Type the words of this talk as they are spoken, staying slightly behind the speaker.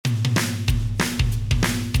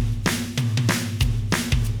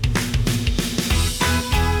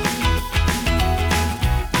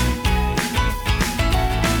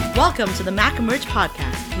Welcome to the Mac Emerge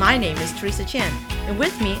podcast. My name is Teresa Chan, and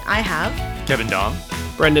with me I have Kevin Dong,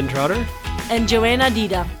 Brendan Trotter, and Joanna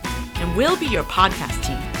Dida, and we'll be your podcast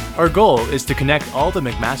team. Our goal is to connect all the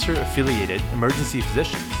McMaster-affiliated emergency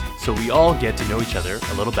physicians so we all get to know each other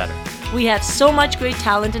a little better. We have so much great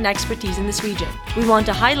talent and expertise in this region. We want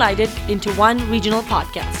to highlight it into one regional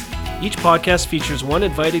podcast. Each podcast features one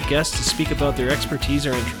invited guest to speak about their expertise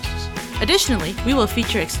or interests. Additionally, we will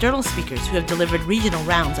feature external speakers who have delivered regional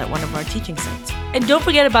rounds at one of our teaching sites. And don't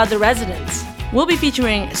forget about the residents. We'll be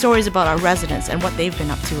featuring stories about our residents and what they've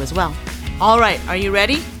been up to as well. All right, are you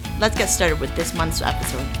ready? Let's get started with this month's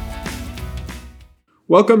episode.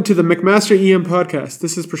 Welcome to the McMaster EM podcast.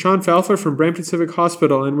 This is Prashant Falfar from Brampton Civic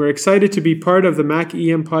Hospital, and we're excited to be part of the Mac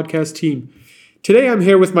EM podcast team. Today I'm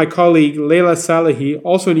here with my colleague Leila Salahi,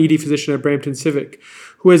 also an ED physician at Brampton Civic,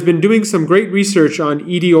 who has been doing some great research on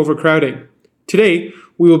ED overcrowding. Today,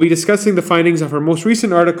 we will be discussing the findings of her most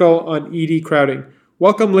recent article on ED crowding.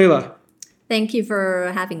 Welcome, Leila. Thank you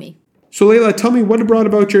for having me. So, Leila, tell me what brought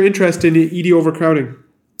about your interest in ED overcrowding?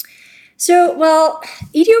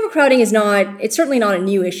 ED overcrowding it's certainly not a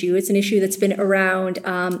new issue. It's an issue that's been around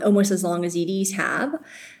almost as long as EDs have.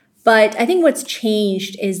 But I think what's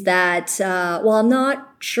changed is that while I'm not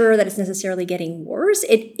sure that it's necessarily getting worse,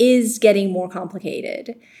 it is getting more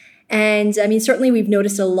complicated. And I mean, certainly we've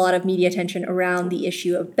noticed a lot of media attention around the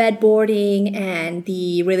issue of bedboarding and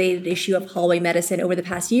the related issue of hallway medicine over the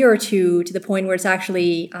past year or two, to the point where it's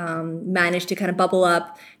actually managed to kind of bubble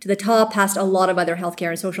up to the top past a lot of other healthcare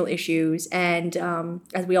and social issues. And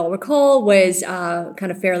as we all recall, was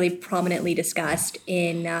kind of fairly prominently discussed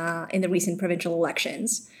in the recent provincial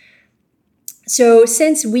elections. So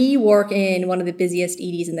since we work in one of the busiest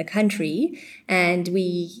EDs in the country, and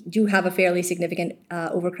we do have a fairly significant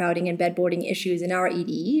overcrowding and bedboarding issues in our ED,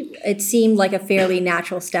 it seemed like a fairly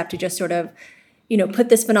natural step to just sort of, put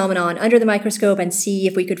this phenomenon under the microscope and see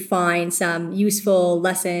if we could find some useful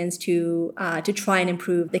lessons to try and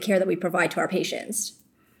improve the care that we provide to our patients.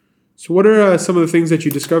 So what are some of the things that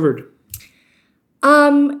you discovered?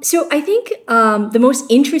 So I think the most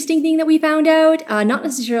interesting thing that we found out, not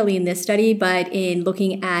necessarily in this study, but in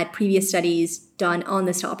looking at previous studies done on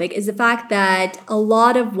this topic, is the fact that a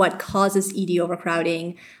lot of what causes ED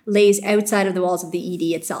overcrowding lays outside of the walls of the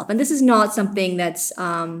ED itself. And this is not something that's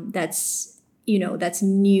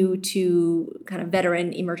new to kind of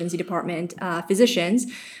veteran emergency department physicians,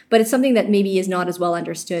 but it's something that maybe is not as well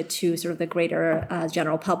understood to sort of the greater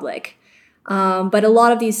general public. But a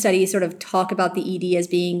lot of these studies sort of talk about the ED as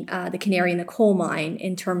being the canary in the coal mine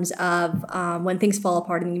in terms of when things fall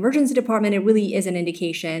apart in the emergency department, it really is an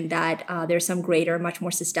indication that there's some greater, much more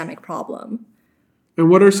systemic problem. And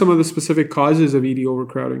what are some of the specific causes of ED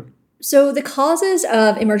overcrowding? So the causes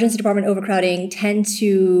of emergency department overcrowding tend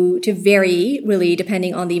to vary really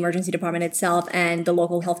depending on the emergency department itself and the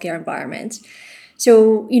local healthcare environment.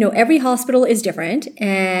 So, every hospital is different,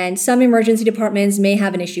 and some emergency departments may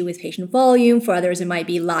have an issue with patient volume. For others, it might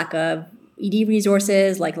be lack of ED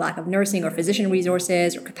resources, like lack of nursing or physician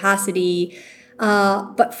resources or capacity.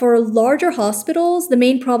 But for larger hospitals, the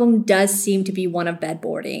main problem does seem to be one of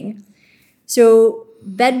bedboarding. So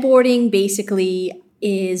bedboarding basically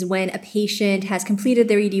is when a patient has completed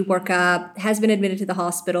their ED workup, has been admitted to the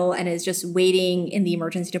hospital, and is just waiting in the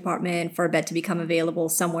emergency department for a bed to become available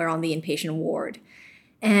somewhere on the inpatient ward.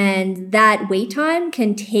 And that wait time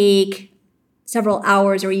can take several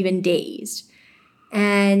hours or even days.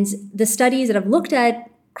 And the studies that have looked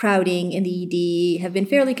at crowding in the ED have been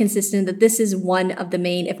fairly consistent that this is one of the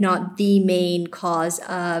main, if not the main cause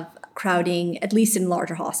of crowding, at least in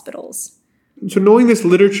larger hospitals. So knowing this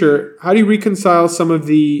literature, how do you reconcile some of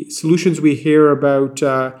the solutions we hear about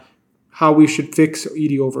how we should fix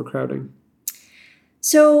ED overcrowding?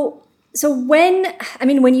 So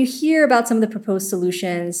when you hear about some of the proposed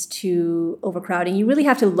solutions to overcrowding, you really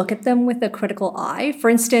have to look at them with a critical eye.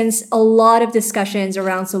 For instance, a lot of discussions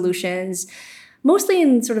around solutions, mostly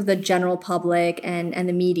in sort of the general public and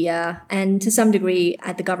the media, and to some degree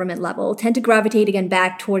at the government level, tend to gravitate again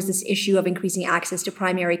back towards this issue of increasing access to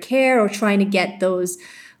primary care or trying to get those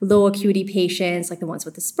low acuity patients, like the ones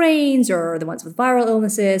with the sprains or the ones with viral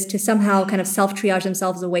illnesses, to somehow kind of self-triage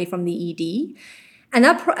themselves away from the ED. And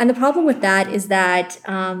the problem with that is that,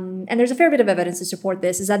 and there's a fair bit of evidence to support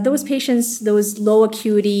this, is that those patients, those low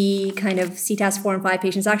acuity kind of CTAS 4 and 5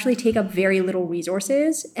 patients, actually take up very little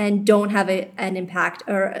resources and don't have an impact,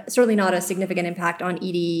 or certainly not a significant impact on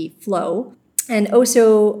ED flow. And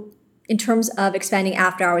also, in terms of expanding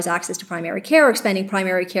after-hours access to primary care or expanding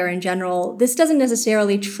primary care in general, this doesn't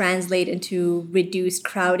necessarily translate into reduced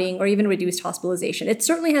crowding or even reduced hospitalization. It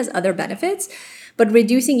certainly has other benefits, But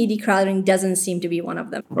reducing ED crowding doesn't seem to be one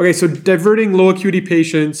of them. Okay, so diverting low acuity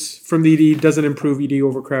patients from the ED doesn't improve ED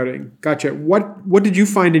overcrowding. Gotcha. What did you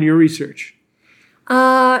find in your research?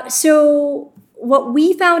 So what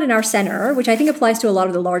we found in our center, which I think applies to a lot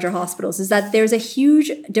of the larger hospitals, is that there's a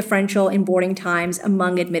huge differential in boarding times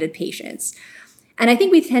among admitted patients. And I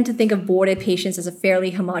think we tend to think of boarded patients as a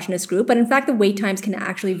fairly homogenous group, but in fact, the wait times can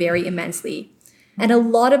actually vary immensely. And a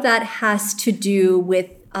lot of that has to do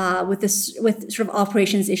with sort of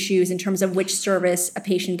operations issues in terms of which service a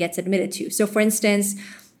patient gets admitted to. So for instance,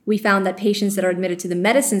 we found that patients that are admitted to the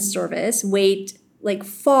medicine service wait like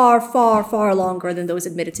far, far, far longer than those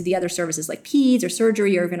admitted to the other services like peds or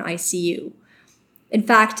surgery or even ICU. In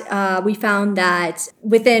fact, we found that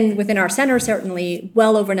within our center, certainly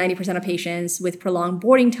well over 90% of patients with prolonged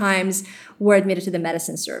boarding times were admitted to the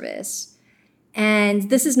medicine service. And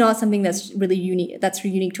this is not something that's really unique. That's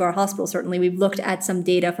unique to our hospital. Certainly, we've looked at some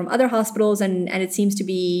data from other hospitals, and it seems to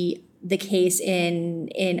be the case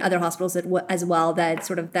in other hospitals as well,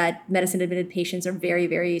 that medicine admitted patients are very,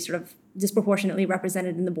 very sort of disproportionately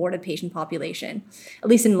represented in the boarded patient population, at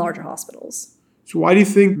least in larger hospitals. So why do you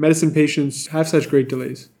think medicine patients have such great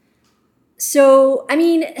delays? So, I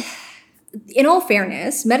mean, in all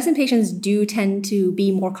fairness, medicine patients do tend to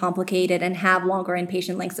be more complicated and have longer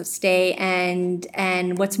inpatient lengths of stay.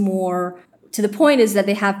 And what's more to the point is that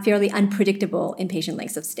they have fairly unpredictable inpatient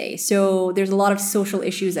lengths of stay. So there's a lot of social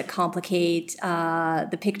issues that complicate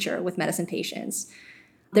the picture with medicine patients.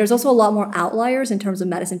 There's also a lot more outliers in terms of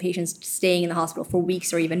medicine patients staying in the hospital for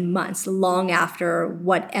weeks or even months, long after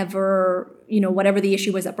whatever the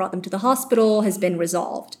issue was that brought them to the hospital has been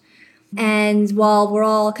resolved. And while we're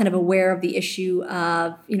all kind of aware of the issue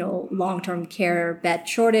of, long-term care bed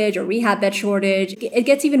shortage or rehab bed shortage, it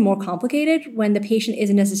gets even more complicated when the patient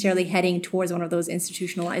isn't necessarily heading towards one of those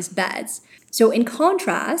institutionalized beds. So in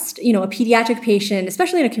contrast, a pediatric patient,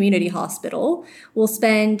 especially in a community hospital, will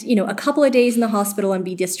spend, a couple of days in the hospital and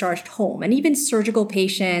be discharged home. And even surgical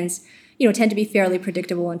patients, tend to be fairly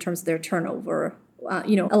predictable in terms of their turnover.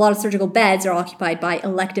 A lot of surgical beds are occupied by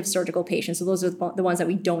elective surgical patients. So those are the ones that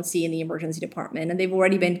we don't see in the emergency department. And they've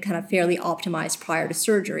already been kind of fairly optimized prior to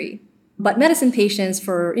surgery. But medicine patients,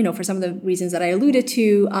 for some of the reasons that I alluded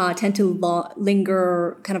to, tend to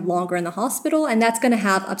linger kind of longer in the hospital. And that's going to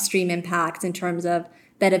have upstream impacts in terms of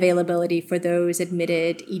bed availability for those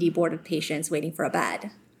admitted ED boarded patients waiting for a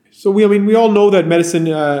bed. So we all know that medicine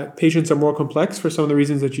patients are more complex for some of the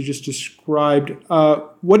reasons that you just described.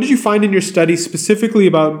 What did you find in your study specifically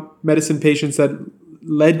about medicine patients that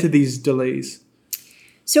led to these delays?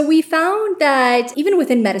 So we found that even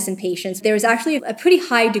within medicine patients, there's actually a pretty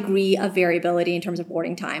high degree of variability in terms of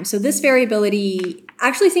boarding time. So this variability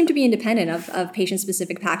actually seemed to be independent of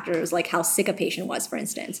patient-specific factors, like how sick a patient was, for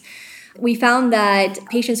instance. We found that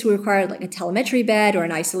patients who required like a telemetry bed or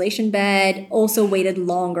an isolation bed also waited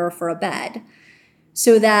longer for a bed.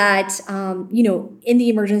 So that, in the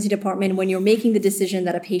emergency department, when you're making the decision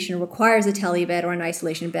that a patient requires a tele bed or an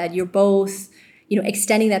isolation bed, you're both,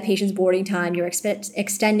 extending that patient's boarding time, you're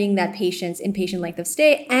extending that patient's inpatient length of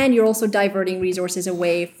stay, and you're also diverting resources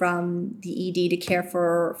away from the ED to care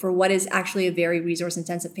for what is actually a very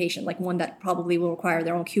resource-intensive patient, like one that probably will require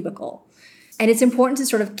their own cubicle. And it's important to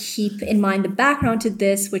sort of keep in mind the background to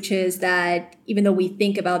this, which is that even though we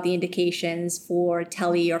think about the indications for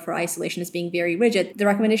tele or for isolation as being very rigid, the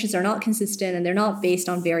recommendations are not consistent and they're not based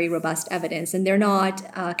on very robust evidence, and they're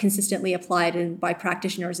not consistently applied by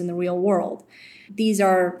practitioners in the real world. These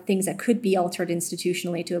are things that could be altered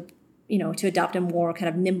institutionally to adopt a more kind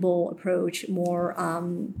of nimble approach, more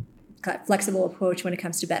kind of flexible approach when it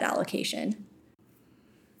comes to bed allocation.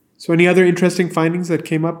 So any other interesting findings that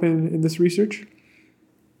came up in this research?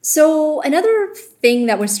 So another thing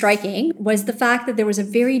that was striking was the fact that there was a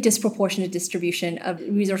very disproportionate distribution of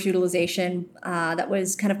resource utilization that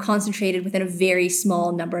was kind of concentrated within a very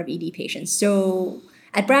small number of ED patients. So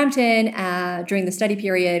at Brampton, during the study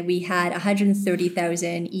period, we had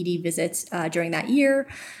 130,000 ED visits during that year,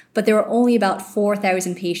 but there were only about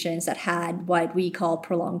 4,000 patients that had what we call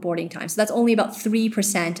prolonged boarding time. So that's only about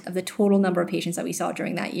 3% of the total number of patients that we saw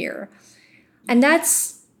during that year. And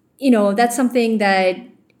that's something that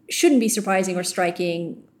shouldn't be surprising or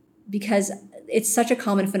striking because it's such a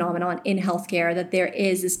common phenomenon in healthcare that there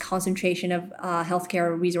is this concentration of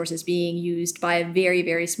healthcare resources being used by a very,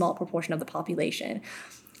 very small proportion of the population.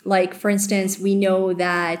 Like, for instance, we know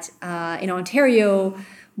that in Ontario,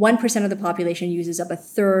 1% of the population uses up a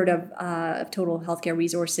third of total healthcare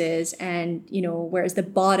resources. And, whereas the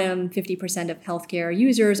bottom 50% of healthcare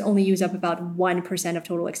users only use up about 1% of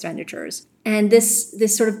total expenditures. And this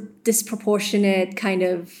sort of disproportionate kind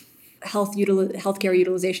of healthcare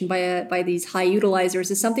utilization by these high utilizers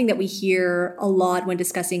is something that we hear a lot when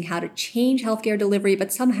discussing how to change healthcare delivery.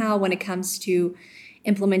 But somehow when it comes to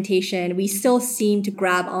implementation, we still seem to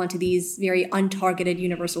grab onto these very untargeted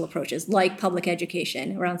universal approaches like public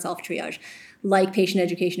education around self-triage, like patient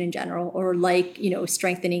education in general, or like,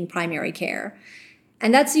 strengthening primary care.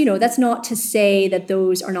 And that's not to say that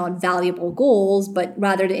those are not valuable goals, but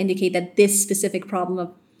rather to indicate that this specific problem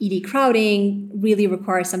of ED crowding really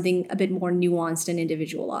requires something a bit more nuanced and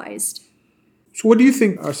individualized. So what do you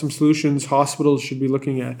think are some solutions hospitals should be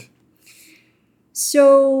looking at?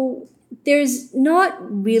 So there's not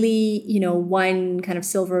really, one kind of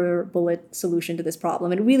silver bullet solution to this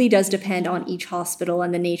problem. It really does depend on each hospital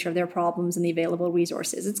and the nature of their problems and the available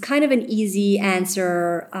resources. It's kind of an easy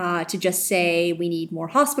answer to just say we need more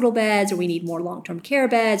hospital beds, or we need more long-term care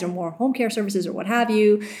beds, or more home care services, or what have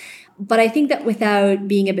you. But I think that without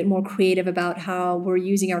being a bit more creative about how we're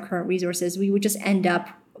using our current resources, we would just end up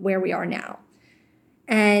where we are now.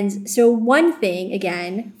 And so one thing,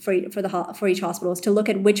 again, for each hospital is to look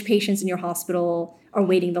at which patients in your hospital are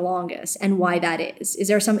waiting the longest and why that is. Is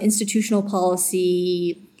there some institutional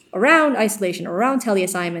policy around isolation or around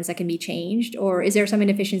teleassignments that can be changed? Or is there some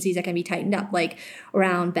inefficiencies that can be tightened up, like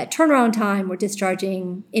around bed turnaround time or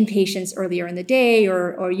discharging inpatients earlier in the day,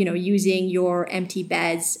 or using your empty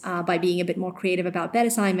beds by being a bit more creative about bed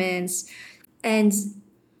assignments? And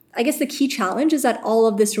I guess the key challenge is that all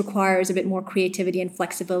of this requires a bit more creativity and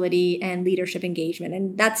flexibility and leadership engagement.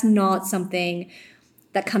 And that's not something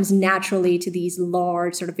that comes naturally to these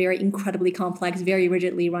large, sort of very incredibly complex, very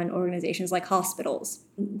rigidly run organizations like hospitals.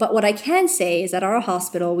 But what I can say is that at our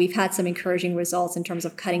hospital, we've had some encouraging results in terms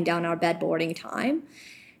of cutting down our bed boarding time.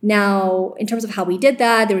 Now, in terms of how we did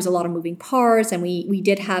that, there was a lot of moving parts, and we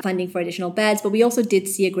did have funding for additional beds, but we also did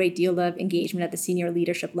see a great deal of engagement at the senior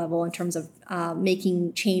leadership level in terms of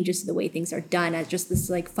making changes to the way things are done at just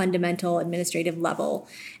this fundamental administrative level,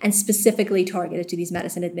 and specifically targeted to these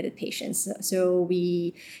medicine admitted patients. So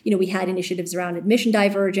we had initiatives around admission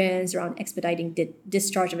divergence, around expediting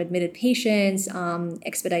discharge of admitted patients,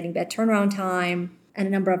 expediting bed turnaround time, and a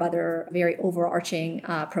number of other very overarching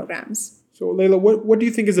programs. So, Leila, what do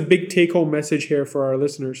you think is a big take-home message here for our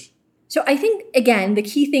listeners? So I think, again, the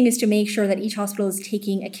key thing is to make sure that each hospital is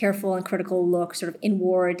taking a careful and critical look sort of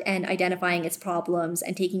inward and identifying its problems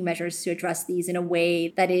and taking measures to address these in a way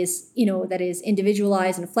that is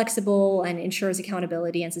individualized and flexible and ensures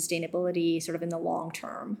accountability and sustainability sort of in the long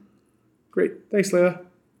term. Great. Thanks, Leila.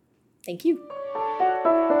 Thank you.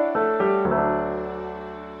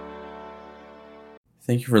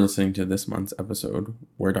 Thank you for listening to this month's episode,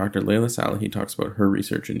 where Dr. Leila Salehi talks about her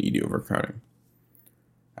research in ED overcrowding.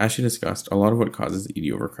 As she discussed, a lot of what causes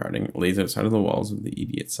ED overcrowding lays outside of the walls of the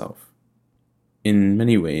ED itself. In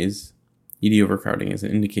many ways, ED overcrowding is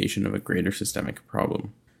an indication of a greater systemic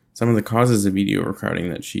problem. Some of the causes of ED overcrowding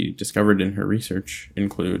that she discovered in her research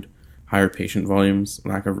include higher patient volumes,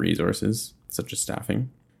 lack of resources, such as staffing,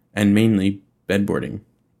 and mainly bedboarding.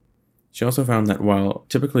 She also found that while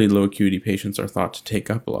typically low acuity patients are thought to take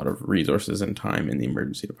up a lot of resources and time in the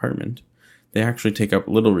emergency department, they actually take up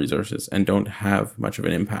little resources and don't have much of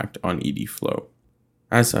an impact on ED flow.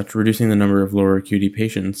 As such, reducing the number of lower acuity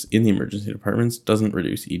patients in the emergency departments doesn't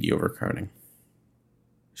reduce ED overcrowding.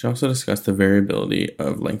 She also discussed the variability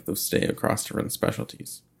of length of stay across different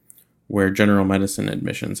specialties, where general medicine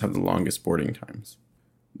admissions have the longest boarding times.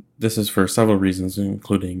 This is for several reasons,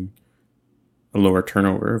 including a lower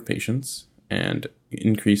turnover of patients and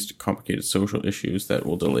increased complicated social issues that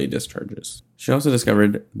will delay discharges. She also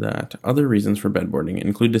discovered that other reasons for bedboarding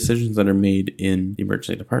include decisions that are made in the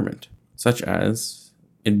emergency department, such as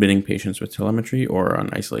admitting patients with telemetry or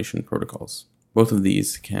on isolation protocols. Both of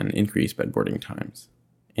these can increase bedboarding times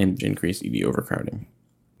and increase ED overcrowding.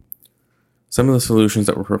 Some of the solutions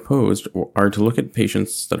that were proposed are to look at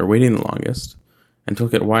patients that are waiting the longest and to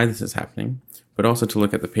look at why this is happening, but also to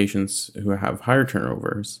look at the patients who have higher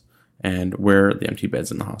turnovers and where the empty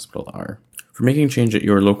beds in the hospital are. For making change at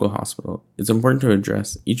your local hospital, it's important to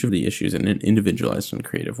address each of the issues in an individualized and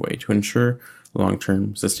creative way to ensure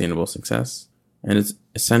long-term sustainable success, and it's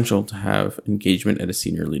essential to have engagement at a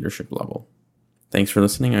senior leadership level. Thanks for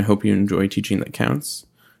listening. I hope you enjoy Teaching That Counts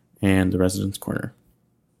and the Residents' Corner.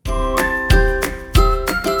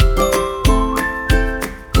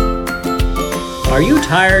 Are you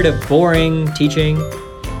tired of boring teaching?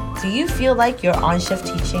 Do you feel like your on-shift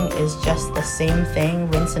teaching is just the same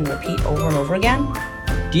thing, rinse and repeat over and over again?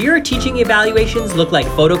 Do your teaching evaluations look like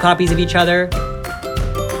photocopies of each other?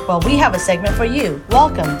 Well, we have a segment for you.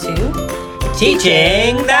 Welcome to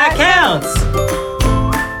Teaching That Counts!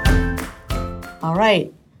 All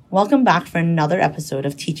right. Welcome back for another episode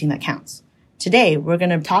of Teaching That Counts. Today, we're going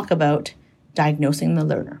to talk about diagnosing the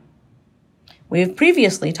learner. We've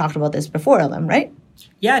previously talked about this before, Ellen, right?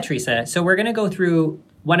 Yeah, Teresa. So we're going to go through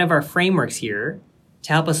one of our frameworks here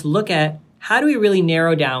to help us look at how do we really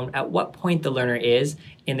narrow down at what point the learner is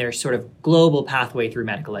in their sort of global pathway through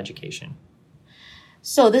medical education.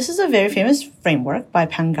 So this is a very famous framework by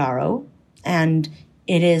Pangaro, and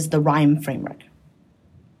it is the RIME framework.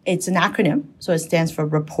 It's an acronym, so it stands for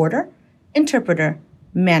Reporter, Interpreter,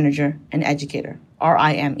 Manager, and Educator,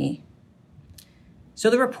 RIME. So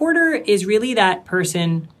the reporter is really that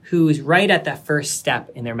person who's right at that first step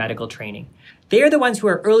in their medical training. They are the ones who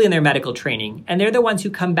are early in their medical training, and they're the ones who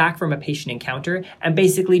come back from a patient encounter and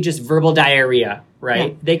basically just verbal diarrhea,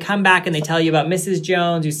 right? Yeah. They come back and they tell you about Mrs.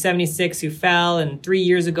 Jones, who's 76, who fell, and 3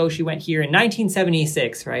 years ago she went here in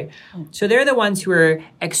 1976, right? So they're the ones who are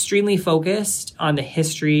extremely focused on the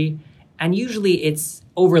history, and usually it's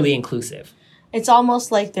overly inclusive. It's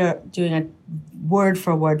almost like they're doing a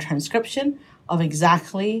word-for-word transcription of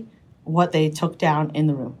exactly what they took down in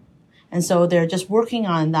the room. And so they're just working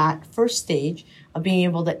on that first stage of being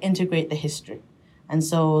able to integrate the history. And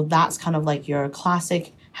so that's kind of like your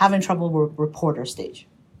classic having trouble with reporter stage.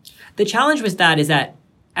 The challenge with that is that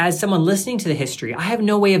as someone listening to the history, I have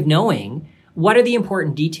no way of knowing what are the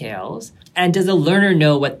important details, and does the learner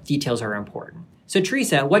know what details are important? So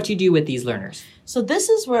Teresa, what do you do with these learners? So this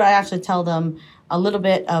is where I actually tell them a little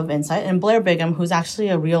bit of insight. And Blair Bigham, who's actually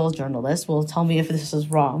a real journalist, will tell me if this is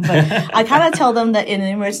wrong. But I kind of tell them that in the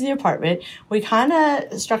emergency department, we kind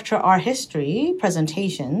of structure our history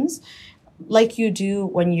presentations like you do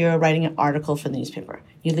when you're writing an article for the newspaper.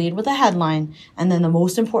 You lead with a headline, and then the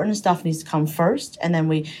most important stuff needs to come first, and then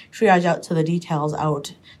we triage out to the details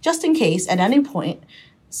out, just in case at any point,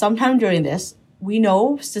 sometime during this, we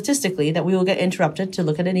know statistically that we will get interrupted to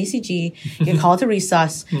look at an ECG, get called to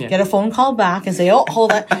resus, get a phone call back and say, oh,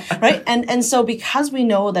 hold it, right? And so because we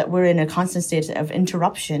know that we're in a constant state of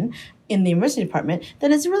interruption in the emergency department,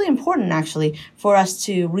 then it's really important actually for us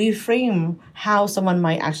to reframe how someone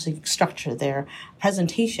might actually structure their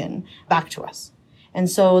presentation back to us. And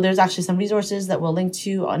so there's actually some resources that we'll link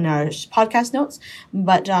to on our podcast notes.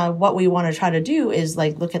 But what we want to try to do is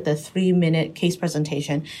like look at the 3-minute case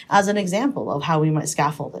presentation as an example of how we might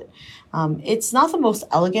scaffold it. It's not the most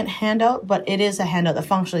elegant handout, but it is a handout that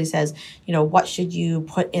functionally says, you know, what should you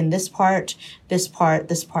put in this part, this part,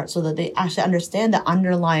 this part, so that they actually understand the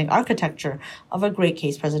underlying architecture of a great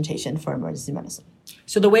case presentation for emergency medicine.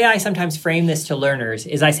 So the way I sometimes frame this to learners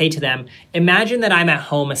is I say to them, imagine that I'm at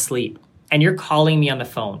home asleep and you're calling me on the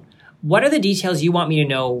phone. What are the details you want me to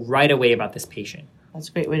know right away about this patient? That's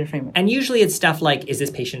a great way to frame it. And usually it's stuff like, is this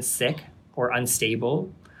patient sick or unstable?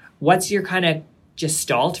 What's your kind of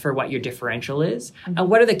gestalt for what your differential is? And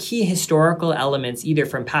what are the key historical elements, either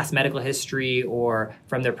from past medical history or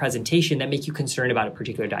from their presentation, that make you concerned about a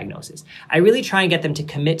particular diagnosis? I really try and get them to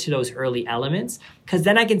commit to those early elements, because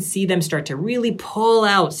then I can see them start to really pull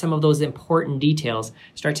out some of those important details,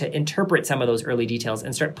 start to interpret some of those early details,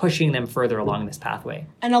 and start pushing them further along this pathway.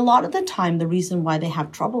 And a lot of the time, the reason why they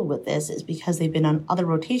have trouble with this is because they've been on other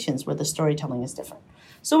rotations where the storytelling is different.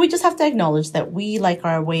 So we just have to acknowledge that we like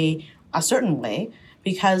our way a certain way,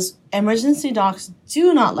 because emergency docs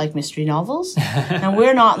do not like mystery novels, and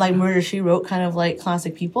we're not like Murder, She Wrote kind of like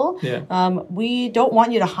classic people. We don't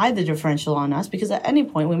want you to hide the differential on us, because at any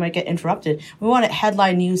point we might get interrupted. We want it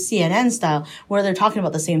headline news CNN style, where they're talking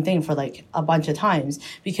about the same thing for like a bunch of times,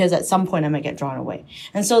 because at some point I might get drawn away.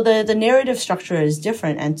 And so the narrative structure is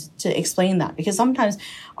different, and to explain that, because sometimes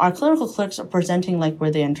our clinical clerks are presenting like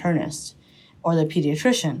we're the internist or the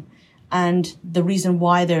pediatrician. And the reason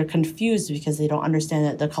why they're confused is because they don't understand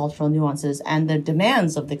that the cultural nuances and the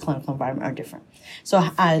demands of the clinical environment are different. So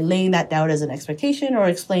laying that down as an expectation or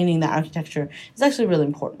explaining the architecture is actually really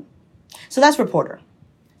important. So that's reporter.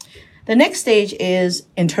 The next stage is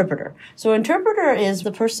interpreter. So interpreter is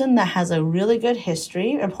the person that has a really good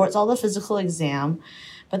history, reports all the physical exam,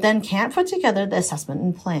 but then can't put together the assessment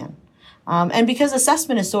and plan. And because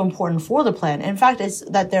assessment is so important for the plan, in fact, it's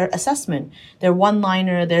that their assessment, their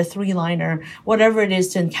 1-liner, their 3-liner, whatever it is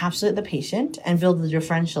to encapsulate the patient and build the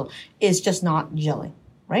differential, is just not gelling,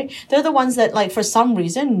 right? They're the ones that, like, for some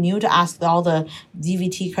reason, knew to ask all the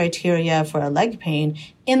DVT criteria for a leg pain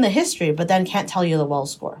in the history, but then can't tell you the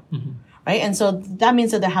Wells score, right? And so that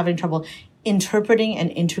means that they're having trouble interpreting and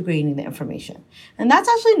integrating the information. And that's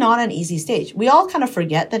actually not an easy stage. We all kind of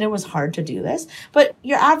forget that it was hard to do this, but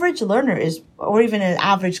your average learner is, or even an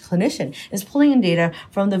average clinician, is pulling in data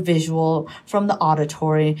from the visual, from the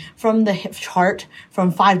auditory, from the chart, from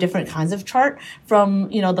 5 different kinds of chart, from,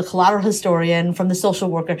 the collateral historian, from the social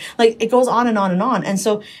worker. Like, it goes on and on and on. And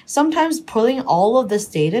so sometimes pulling all of this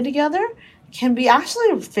data together can be actually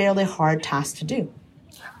a fairly hard task to do.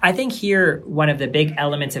 I think here, one of the big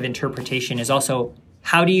elements of interpretation is also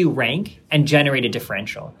how do you rank and generate a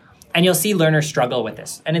differential? And you'll see learners struggle with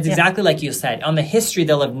this. And it's exactly like you said. On the history,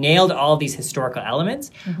 they'll have nailed all these historical elements.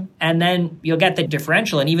 And then you'll get the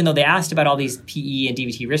differential. And even though they asked about all these PE and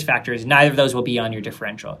DVT risk factors, neither of those will be on your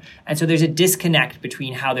differential. And so there's a disconnect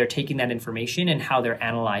between how they're taking that information and how they're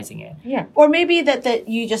analyzing it. Yeah. Or maybe that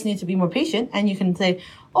you just need to be more patient and you can say,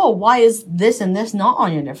 oh, why is this and this not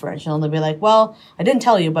on your differential? And they'll be like, well, I didn't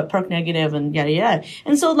tell you, but PERC negative and yada, yada.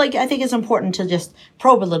 And so, I think it's important to just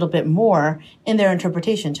probe a little bit more in their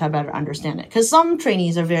interpretation to better understand it. Because some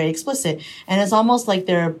trainees are very explicit and it's almost like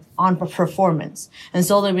they're on performance. And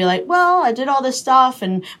so they'll be like, well, I did all this stuff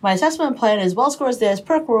and my assessment plan is well score is this,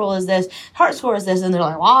 PERC rule is this, heart score is this. And they're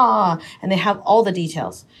like, wow. And they have all the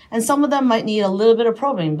details. And some of them might need a little bit of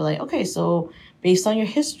probing and be like, okay, so based on your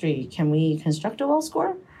history, can we construct a well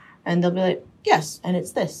score? And they'll be like, yes, and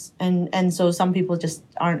it's this. And so some people just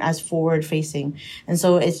aren't as forward facing. And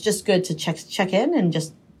so it's just good to check in and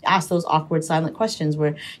just ask those awkward silent questions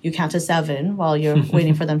where you count to 7 while you're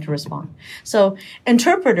waiting for them to respond. So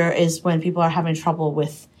interpreter is when people are having trouble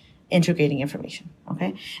with integrating information.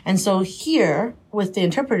 Okay. And so here with the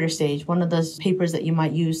interpreter stage, one of the papers that you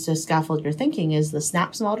might use to scaffold your thinking is the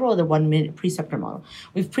SNAPS model or the 1-minute preceptor model.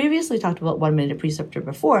 We've previously talked about 1-minute preceptor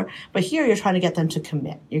before, but here you're trying to get them to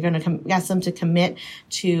commit. You're going to get them to commit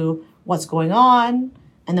to what's going on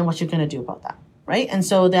and then what you're going to do about that. Right. And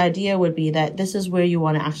so the idea would be that this is where you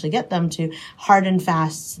want to actually get them to hard and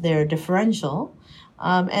fast their differential,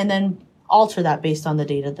 and then alter that based on the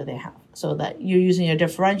data that they have. So that you're using a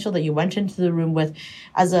differential that you went into the room with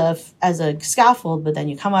as a scaffold, but then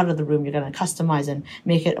you come out of the room, you're going to customize and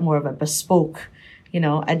make it more of a bespoke,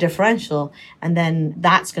 a differential. And then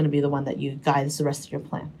that's going to be the one that you guides the rest of your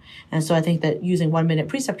plan. And so I think that using 1-minute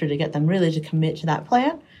preceptor to get them really to commit to that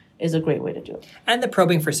plan is a great way to do it. And the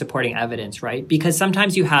probing for supporting evidence, right? Because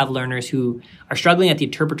sometimes you have learners who are struggling at the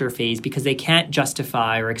interpreter phase because they can't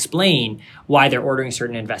justify or explain why they're ordering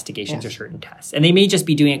certain investigations or certain tests. And they may just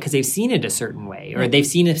be doing it because they've seen it a certain way or they've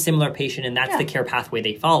seen a similar patient and that's the care pathway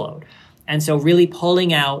they followed. And so really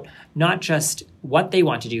pulling out not just what they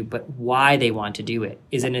want to do, but why they want to do it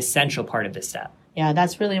is an essential part of this step. Yeah,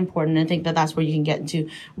 that's really important. I think that that's where you can get into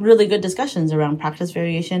really good discussions around practice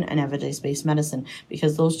variation and evidence-based medicine,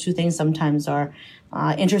 because those two things sometimes are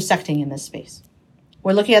intersecting in this space.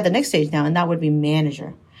 We're looking at the next stage now, and that would be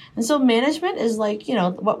manager. And so management is like,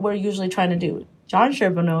 what we're usually trying to do. John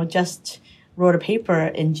Charbonneau just wrote a paper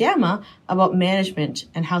in JAMA about management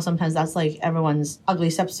and how sometimes that's like everyone's ugly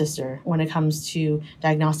stepsister when it comes to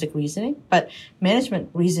diagnostic reasoning. But management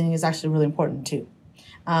reasoning is actually really important too.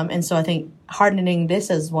 And so I think hardening this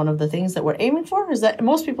as one of the things that we're aiming for is that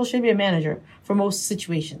most people should be a manager for most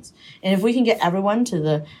situations. And if we can get everyone to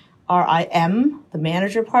the RIM, the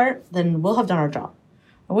manager part, then we'll have done our job.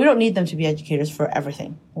 And we don't need them to be educators for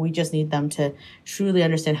everything. We just need them to truly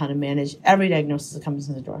understand how to manage every diagnosis that comes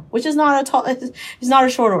in the door, which is not it's not a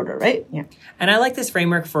short order, right? Yeah. And I like this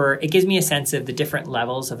framework it gives me a sense of the different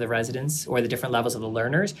levels of the residents or the different levels of the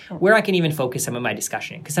learners where I can even focus some of my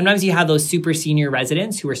discussion. Because sometimes you have those super senior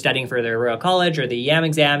residents who are studying for their Royal College or the EM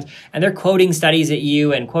exams, and they're quoting studies at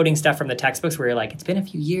you and quoting stuff from the textbooks where you're like, it's been a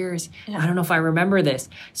few years. I don't know if I remember this.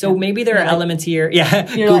 So maybe there are elements here. Yeah.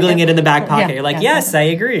 Googling it in the back pocket. You're like, yes, I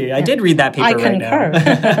agree. I did read that paper right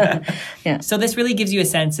now. So this really gives you a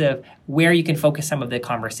sense of where you can focus some of the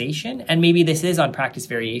conversation. And maybe this is on practice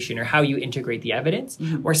variation or how you integrate the evidence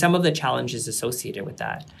or some of the challenges associated with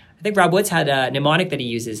that. I think Rob Woods had a mnemonic that he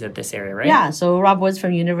uses at this area, right? Yeah, so Rob Woods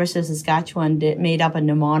from University of Saskatchewan made up a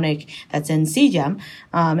mnemonic that's in CGEM,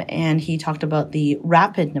 and he talked about the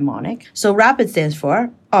RAPID mnemonic. So RAPID stands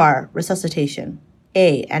for R, resuscitation,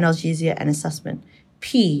 A, analgesia and assessment,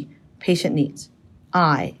 P, patient needs,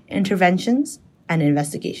 I, interventions and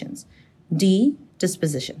investigations, D,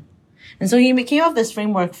 disposition. And so he came up with this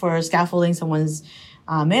framework for scaffolding someone's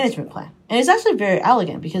management plan. And it's actually very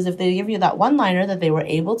elegant because if they give you that one-liner that they were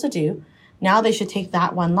able to do, now they should take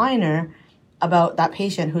that one-liner about that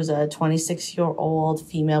patient who's a 26-year-old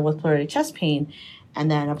female with pleuritic chest pain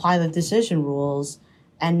and then apply the decision rules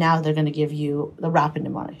And now they're going to give you the rapid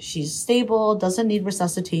mnemonic. She's stable, doesn't need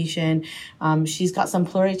resuscitation. She's got some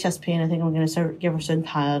pleural chest pain. I think I'm going to give her some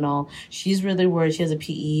Tylenol. She's really worried. She has a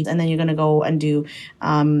PE. And then you're going to go and do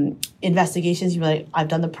investigations. You're like, I've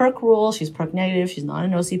done the PERC rule. She's PERC negative. She's not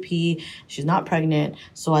an OCP. She's not pregnant.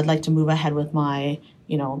 So I'd like to move ahead with my,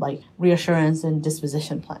 reassurance and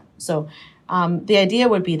disposition plan. So the idea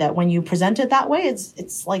would be that when you present it that way,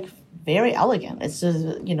 it's like very elegant. It's just,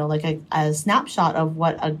 like a snapshot of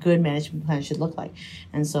what a good management plan should look like.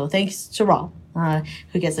 And so thanks to Raul,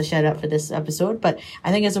 who gets a shout out for this episode. But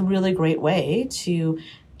I think it's a really great way to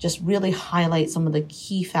just really highlight some of the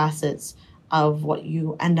key facets of what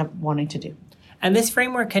you end up wanting to do. And this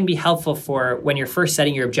framework can be helpful for when you're first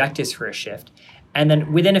setting your objectives for a shift. And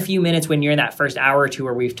then within a few minutes, when you're in that first hour or two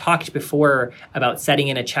where we've talked before about setting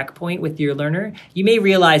in a checkpoint with your learner, you may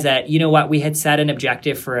realize that, we had set an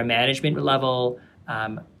objective for a management level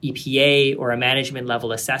EPA or a management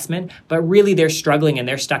level assessment, but really they're struggling and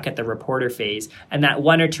they're stuck at the reporter phase. And that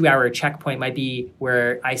 1 or 2 hour checkpoint might be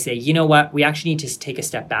where I say, we actually need to take a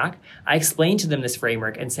step back. I explain to them this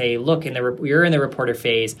framework and say, look, we're in the reporter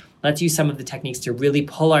phase. Let's use some of the techniques to really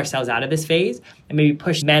pull ourselves out of this phase and maybe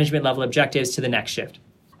push management level objectives to the next shift.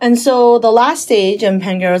 And so the last stage in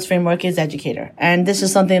Pangaro's framework is educator. And this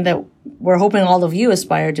is something that we're hoping all of you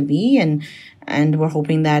aspire to be. And we're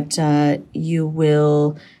hoping that you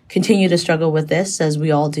will continue to struggle with this as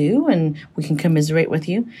we all do, and we can commiserate with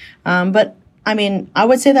you. But I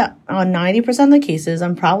would say that on 90% of the cases,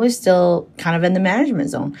 I'm probably still kind of in the management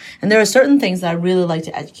zone. And there are certain things that I really like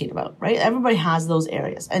to educate about, right? Everybody has those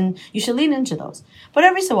areas, and you should lean into those. But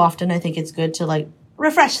every so often, I think it's good to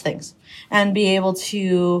refresh things and be able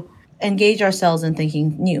to engage ourselves in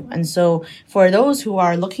thinking new. And so for those who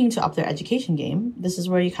are looking to up their education game, this is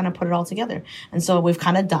where you kind of put it all together. And so we've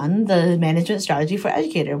kind of done the management strategy for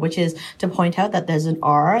educator, which is to point out that there's an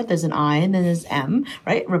R, there's an I, and then there's M,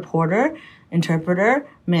 right? Reporter, interpreter,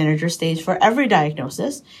 manager stage for every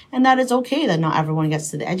diagnosis. And that it's okay that not everyone gets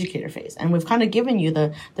to the educator phase. And we've kind of given you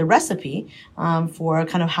the recipe for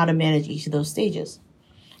kind of how to manage each of those stages.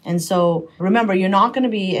 And so remember, you're not going to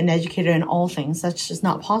be an educator in all things. That's just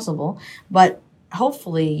not possible. But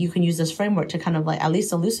hopefully you can use this framework to kind of at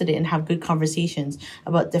least elucidate and have good conversations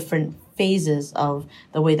about different phases of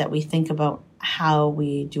the way that we think about how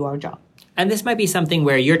we do our job. And this might be something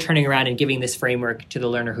where you're turning around and giving this framework to the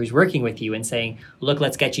learner who's working with you and saying, look,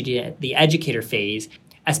 let's get you to the educator phase.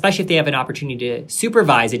 Especially if they have an opportunity to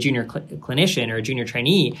supervise a junior clinician or a junior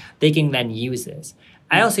trainee, they can then use this.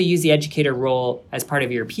 I also use the educator role as part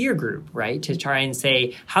of your peer group, right? To try and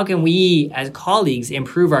say, how can we as colleagues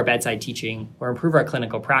improve our bedside teaching or improve our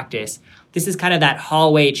clinical practice? This is kind of that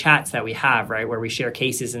hallway chats that we have, right? Where we share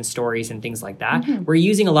cases and stories and things like that. Mm-hmm. We're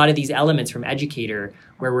using a lot of these elements from educator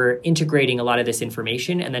where we're integrating a lot of this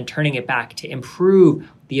information and then turning it back to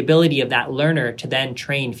improve the ability of that learner to then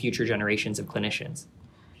train future generations of clinicians.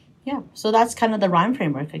 Yeah, so that's kind of the RHYME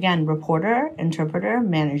framework. Again, reporter, interpreter,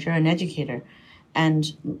 manager, and educator. And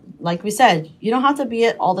like we said, you don't have to be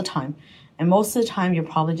it all the time. And most of the time, you're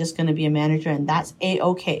probably just going to be a manager, and that's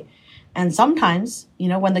A-okay. And sometimes,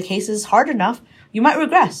 when the case is hard enough, you might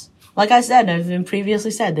regress. Like I said, I've been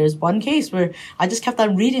previously said, there's one case where I just kept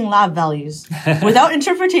on reading lab values without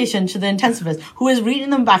interpretation to the intensivist, who is reading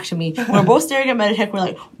them back to me. We're both staring at Meditech. We're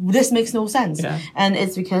like, this makes no sense. Yeah. And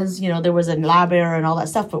it's because, there was a lab error and all that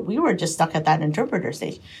stuff, but we were just stuck at that interpreter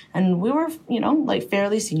stage. And we were,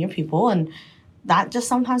 fairly senior people, and that just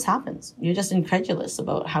sometimes happens. You're just incredulous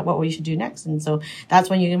about what we should do next. And so that's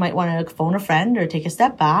when you might want to phone a friend or take a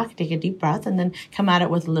step back, take a deep breath, and then come at it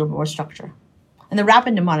with a little more structure. And the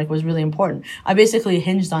rapid mnemonic was really important. I basically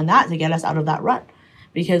hinged on that to get us out of that rut,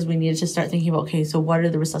 because we needed to start thinking about, okay, so what are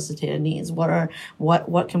the resuscitated needs?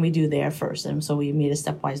 What can we do there first? And so we made a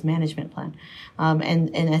stepwise management plan. And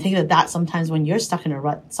I think that sometimes when you're stuck in a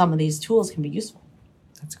rut, some of these tools can be useful.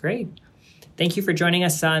 That's great. Thank you for joining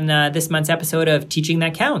us on this month's episode of Teaching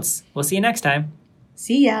That Counts. We'll see you next time.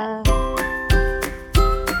 See ya.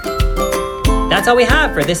 That's all we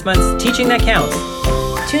have for this month's Teaching That Counts.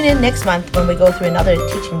 Tune in next month when we go through another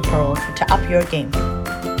teaching pearl to up your game.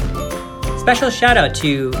 Special shout out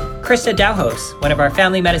to Krista Dauhos, one of our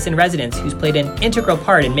family medicine residents who's played an integral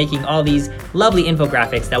part in making all these lovely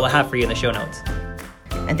infographics that we'll have for you in the show notes.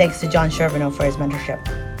 And thanks to John Shervino for his mentorship.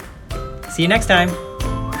 See you next time.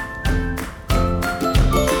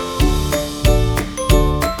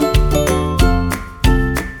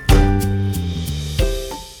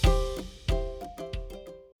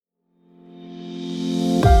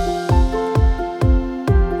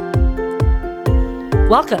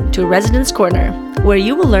 Welcome to Residence Corner, where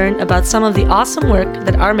you will learn about some of the awesome work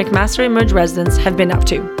that our McMaster Emerge residents have been up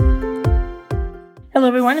to. Hello,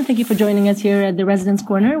 everyone, and thank you for joining us here at the Residence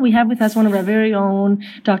Corner. We have with us one of our very own,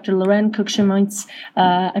 Dr. Lorraine Cook-Chemoitz.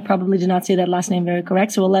 I probably did not say that last name very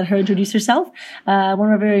correct, so we'll let her introduce herself. One of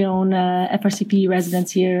our very own FRCP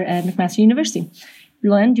residents here at McMaster University.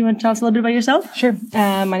 Lorraine, do you want to tell us a little bit about yourself? Sure.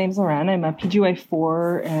 My name is Lorraine. I'm a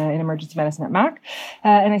PGY4 in emergency medicine at MAC.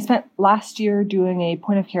 And I spent last year doing a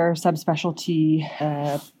point of care subspecialty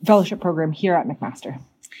fellowship program here at McMaster.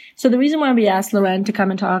 So the reason why we asked Lorraine to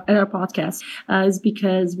come and talk at our podcast is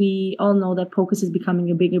because we all know that POCUS is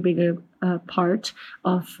becoming a bigger part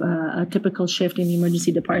of a typical shift in the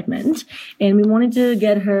emergency department. And we wanted to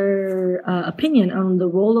get her opinion on the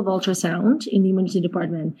role of ultrasound in the emergency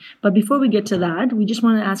department. But before we get to that, we just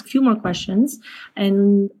want to ask a few more questions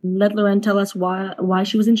and let Lorraine tell us why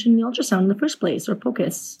she was interested in the ultrasound in the first place, or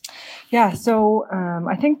POCUS. Yeah, so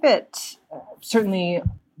I think that certainly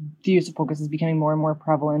the use of POCUS is becoming more and more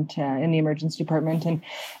prevalent in the emergency department. And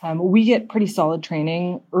we get pretty solid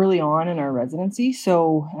training early on in our residency.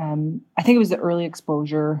 So I think it was the early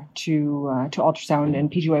exposure to ultrasound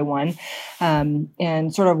and PGY1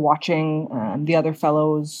 and sort of watching the other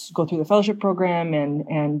fellows go through the fellowship program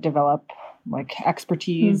and develop like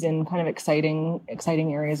expertise in kind of exciting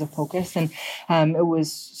areas of POCUS. And it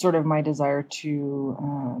was sort of my desire to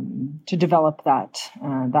develop that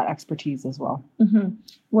expertise as well. Mm-hmm.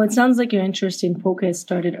 Well, it sounds like your interest in POCUS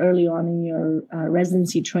started early on in your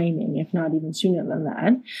residency training, if not even sooner than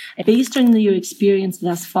that. Based on your experience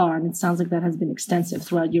thus far, and it sounds like that has been extensive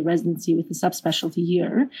throughout your residency with the subspecialty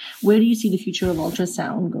year, where do you see the future of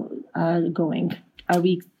ultrasound going? Are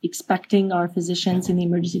we expecting our physicians in the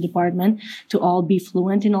emergency department to all be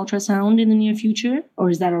fluent in ultrasound in the near future, or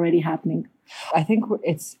is that already happening? I think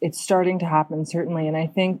it's starting to happen, certainly. And I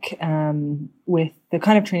think with the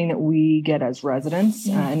kind of training that we get as residents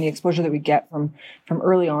and the exposure that we get from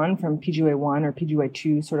early on, from PGY1 or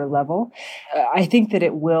PGY2 sort of level, I think that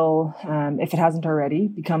it will, if it hasn't already,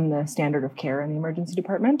 become the standard of care in the emergency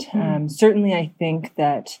department. Certainly, I think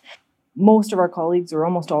that most of our colleagues, or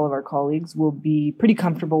almost all of our colleagues, will be pretty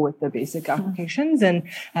comfortable with the basic applications. And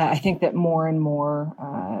I think that more and more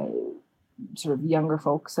sort of younger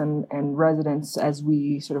folks and residents, as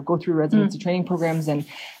we sort of go through residency training programs and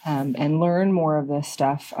learn more of this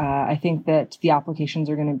stuff, I think that the applications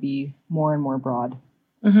are going to be more and more broad.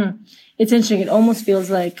 Mm-hmm. It's interesting. It almost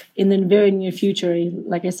feels like in the very near future,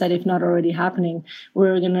 like I said, if not already happening,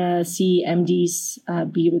 we're going to see MDs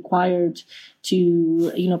be required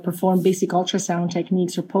to, perform basic ultrasound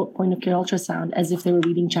techniques or point of care ultrasound as if they were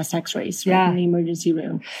reading chest x-rays in the emergency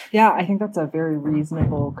room. Yeah, I think that's a very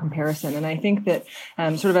reasonable comparison. And I think that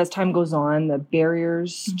sort of as time goes on, the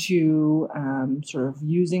barriers to sort of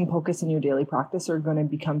using POCUS in your daily practice are going to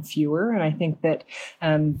become fewer. And I think that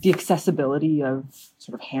the accessibility of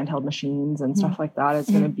sort of handheld machines and stuff like that is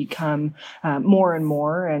going to become more and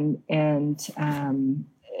more. And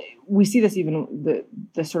we see this even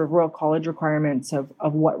the sort of Royal College requirements of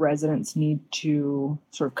what residents need to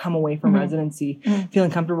sort of come away from residency feeling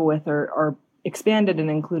comfortable with are expanded and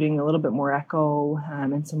including a little bit more echo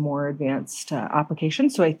and some more advanced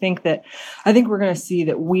applications. So I think we're going to see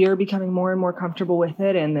that we are becoming more and more comfortable with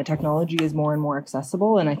it, and the technology is more and more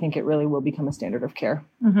accessible. And I think it really will become a standard of care.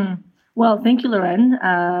 Mm-hmm. Well, thank you, Lorraine.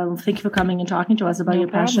 Thank you for coming and talking to us about your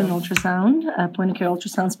passion in ultrasound, point of care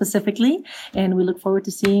ultrasound specifically. And we look forward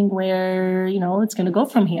to seeing where, it's going to go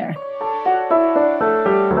from here.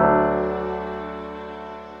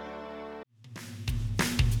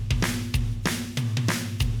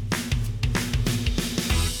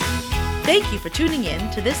 Thank you for tuning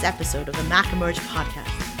in to this episode of the Mac Emerge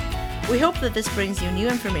podcast. We hope that this brings you new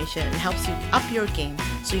information and helps you up your game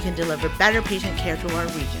so you can deliver better patient care to our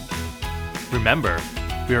region. Remember,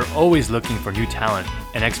 we are always looking for new talent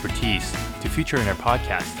and expertise to feature in our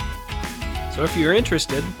podcast. So if you're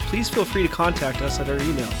interested, please feel free to contact us at our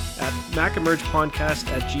email at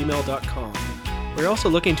macemergepodcast@gmail.com. We're also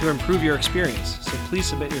looking to improve your experience, so please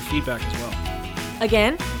submit your feedback as well.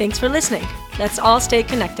 Again, thanks for listening. Let's all stay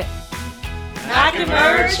connected. Mac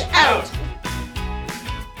Emerge out!